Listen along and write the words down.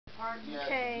part? Yeah,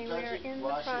 okay, we are in the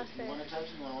process. You want to touch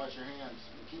it, you want to wash your hands.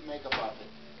 Keep makeup off it.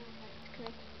 Just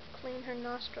gonna clean her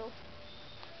nostril.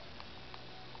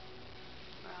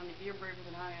 If you're braver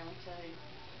than I am, I'll tell you.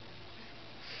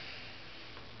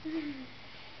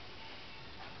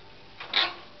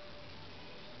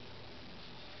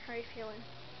 How are you feeling?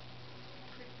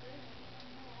 Pretty good.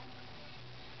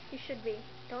 You should be.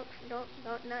 Don't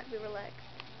not be relaxed.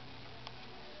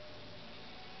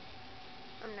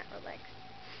 I'm not relaxed.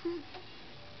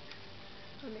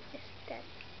 I'm ecstatic.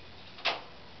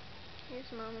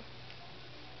 Here's Mama.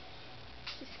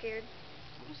 She's scared.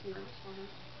 I was nervous for her.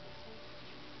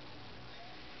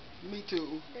 Me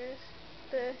too. There's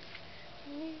the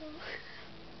needle.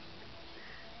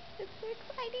 It's so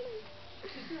exciting.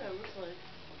 Yeah, it looks like.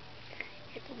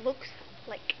 It looks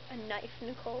like a knife,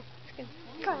 Nicole. It's gonna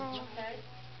Okay.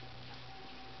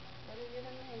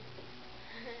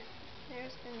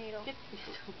 There's the needle. Get the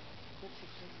needle.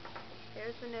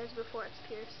 There's the nose before it's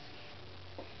pierced.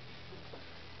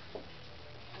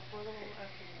 Before the whole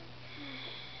after the.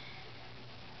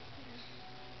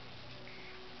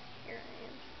 Here I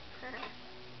am.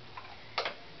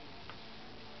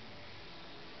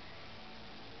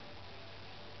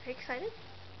 Are you excited?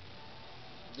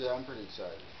 Yeah, I'm pretty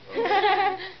excited. You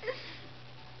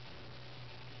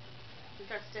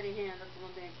got steady hand. That's the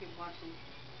one thing I keep watching.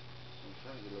 I'm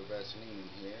trying to get a little Vaseline in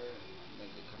here,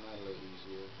 make it come out a little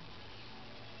easier.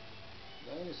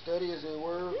 They ain't as steady as they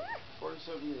were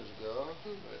 40-something years ago, but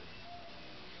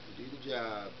they do the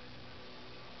job.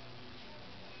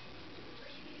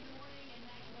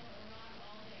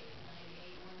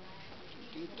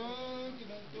 I'm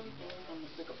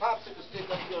gonna stick a popsicle stick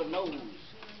up your nose.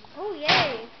 Oh,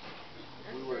 yay!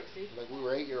 Like we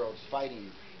were 8-year-olds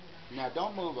fighting. Now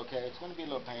don't move, okay? It's gonna be a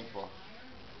little painful.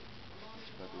 That's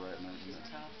about the right measurement.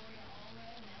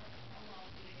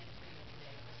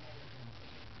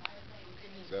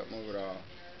 Don't move at all.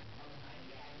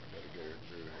 Gotta get her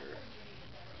through here.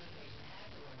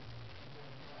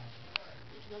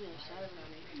 There's no other side of me.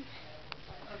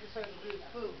 I'll just have to do the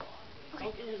poop.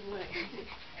 Don't get in his way.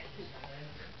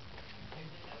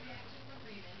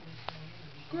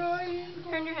 Crying.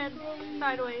 Turn your head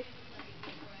sideways.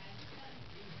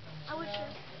 I wish you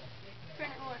turn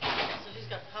it more. So she's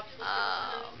got popsicle sticks.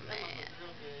 Oh, That man. must look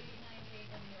real good.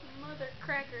 Mother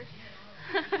crackers.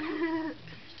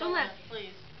 Don't laugh,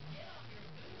 please.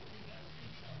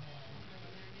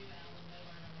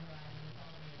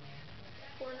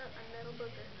 Pouring out my metal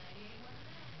booger.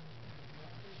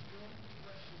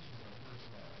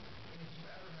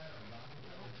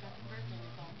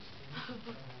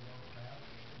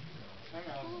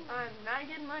 I'm not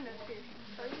getting my nose pierced.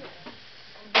 Oh,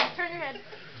 yeah. Turn your head.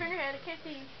 Turn your head. I can't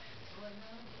see you.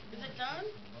 Is it done?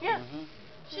 Yeah.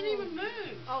 She didn't even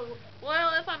move. Oh,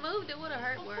 well, if I moved, it would have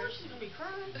hurt Of worse. course she's going to be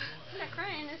crying. I'm not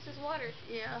crying. This is water.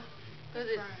 Yeah. Because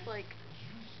it's like,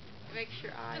 it makes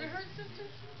your eyes. Did it hurt, sister?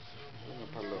 I'm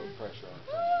gonna put a little pressure on it.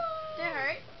 Did it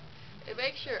hurt? It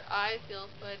makes your eye feel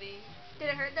funny. Did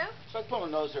it hurt, though? It's like pulling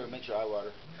a nose hair. It makes your eye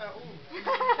water. Oh.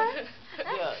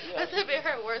 Yeah. As if it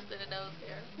hurt worse than a nose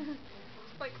hair.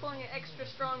 It's like pulling an extra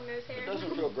strong nose hair. It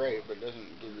doesn't feel great, but it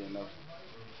doesn't give you enough.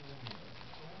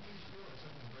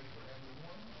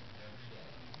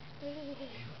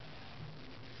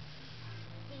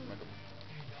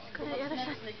 Go to the other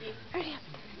side. Nikki. Hurry up.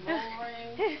 Long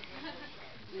rings.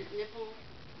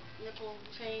 Nipple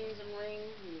chains and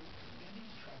rings.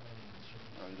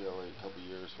 You gotta wait a couple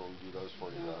years before we do those for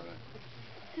you, darling.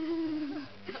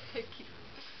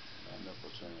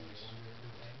 Nipple chains.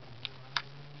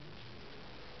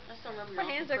 I still remember My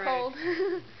hands are cold.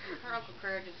 Her Uncle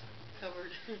Craig is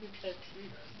covered in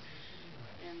tattoos.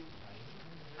 And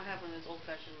I have one of those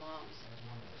old-fashioned moms.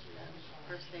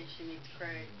 First day she meets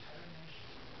Craig.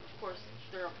 Of course,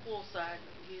 they're a poolside.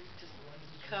 He's just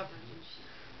covered. And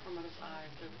her mother's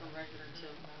eyes go from regular to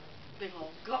big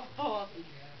old golf balls. And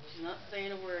she's not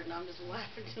saying a word, and I'm just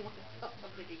laughing to myself. I'm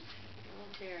thinking, oh,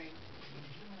 Terry.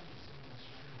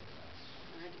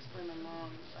 I had to explain to my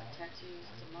mom about tattoos.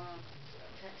 To Mom,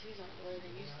 tattoos aren't the way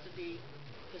they used to be,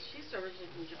 because she's originally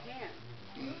from Japan.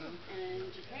 And in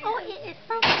Japan, it's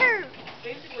so true.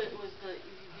 basically it was the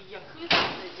Yakuza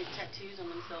that did tattoos on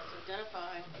themselves to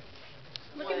identify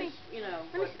Look what, at me. you know,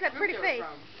 Let me what see that group pretty they were face.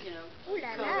 from, you know, Ooh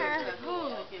la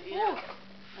la.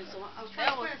 And so I was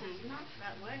trying to explain, it's not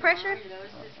that way. Pressure? You know,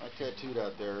 it's just, I tattooed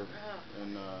out there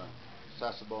in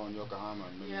Sasebo in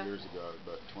Yokohama many years ago,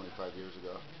 about 25 years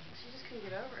ago. She just couldn't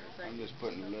get over it. It's like, I'm just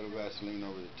putting a little Vaseline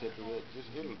over the tip of it.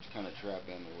 It'll kind of trap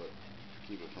in the wood,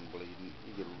 keep it from bleeding.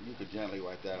 You could gently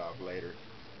wipe that off later,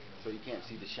 so you can't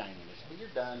see the shininess. But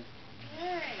you're done.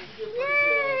 Yay! You're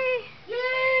pretty good.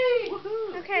 Yay!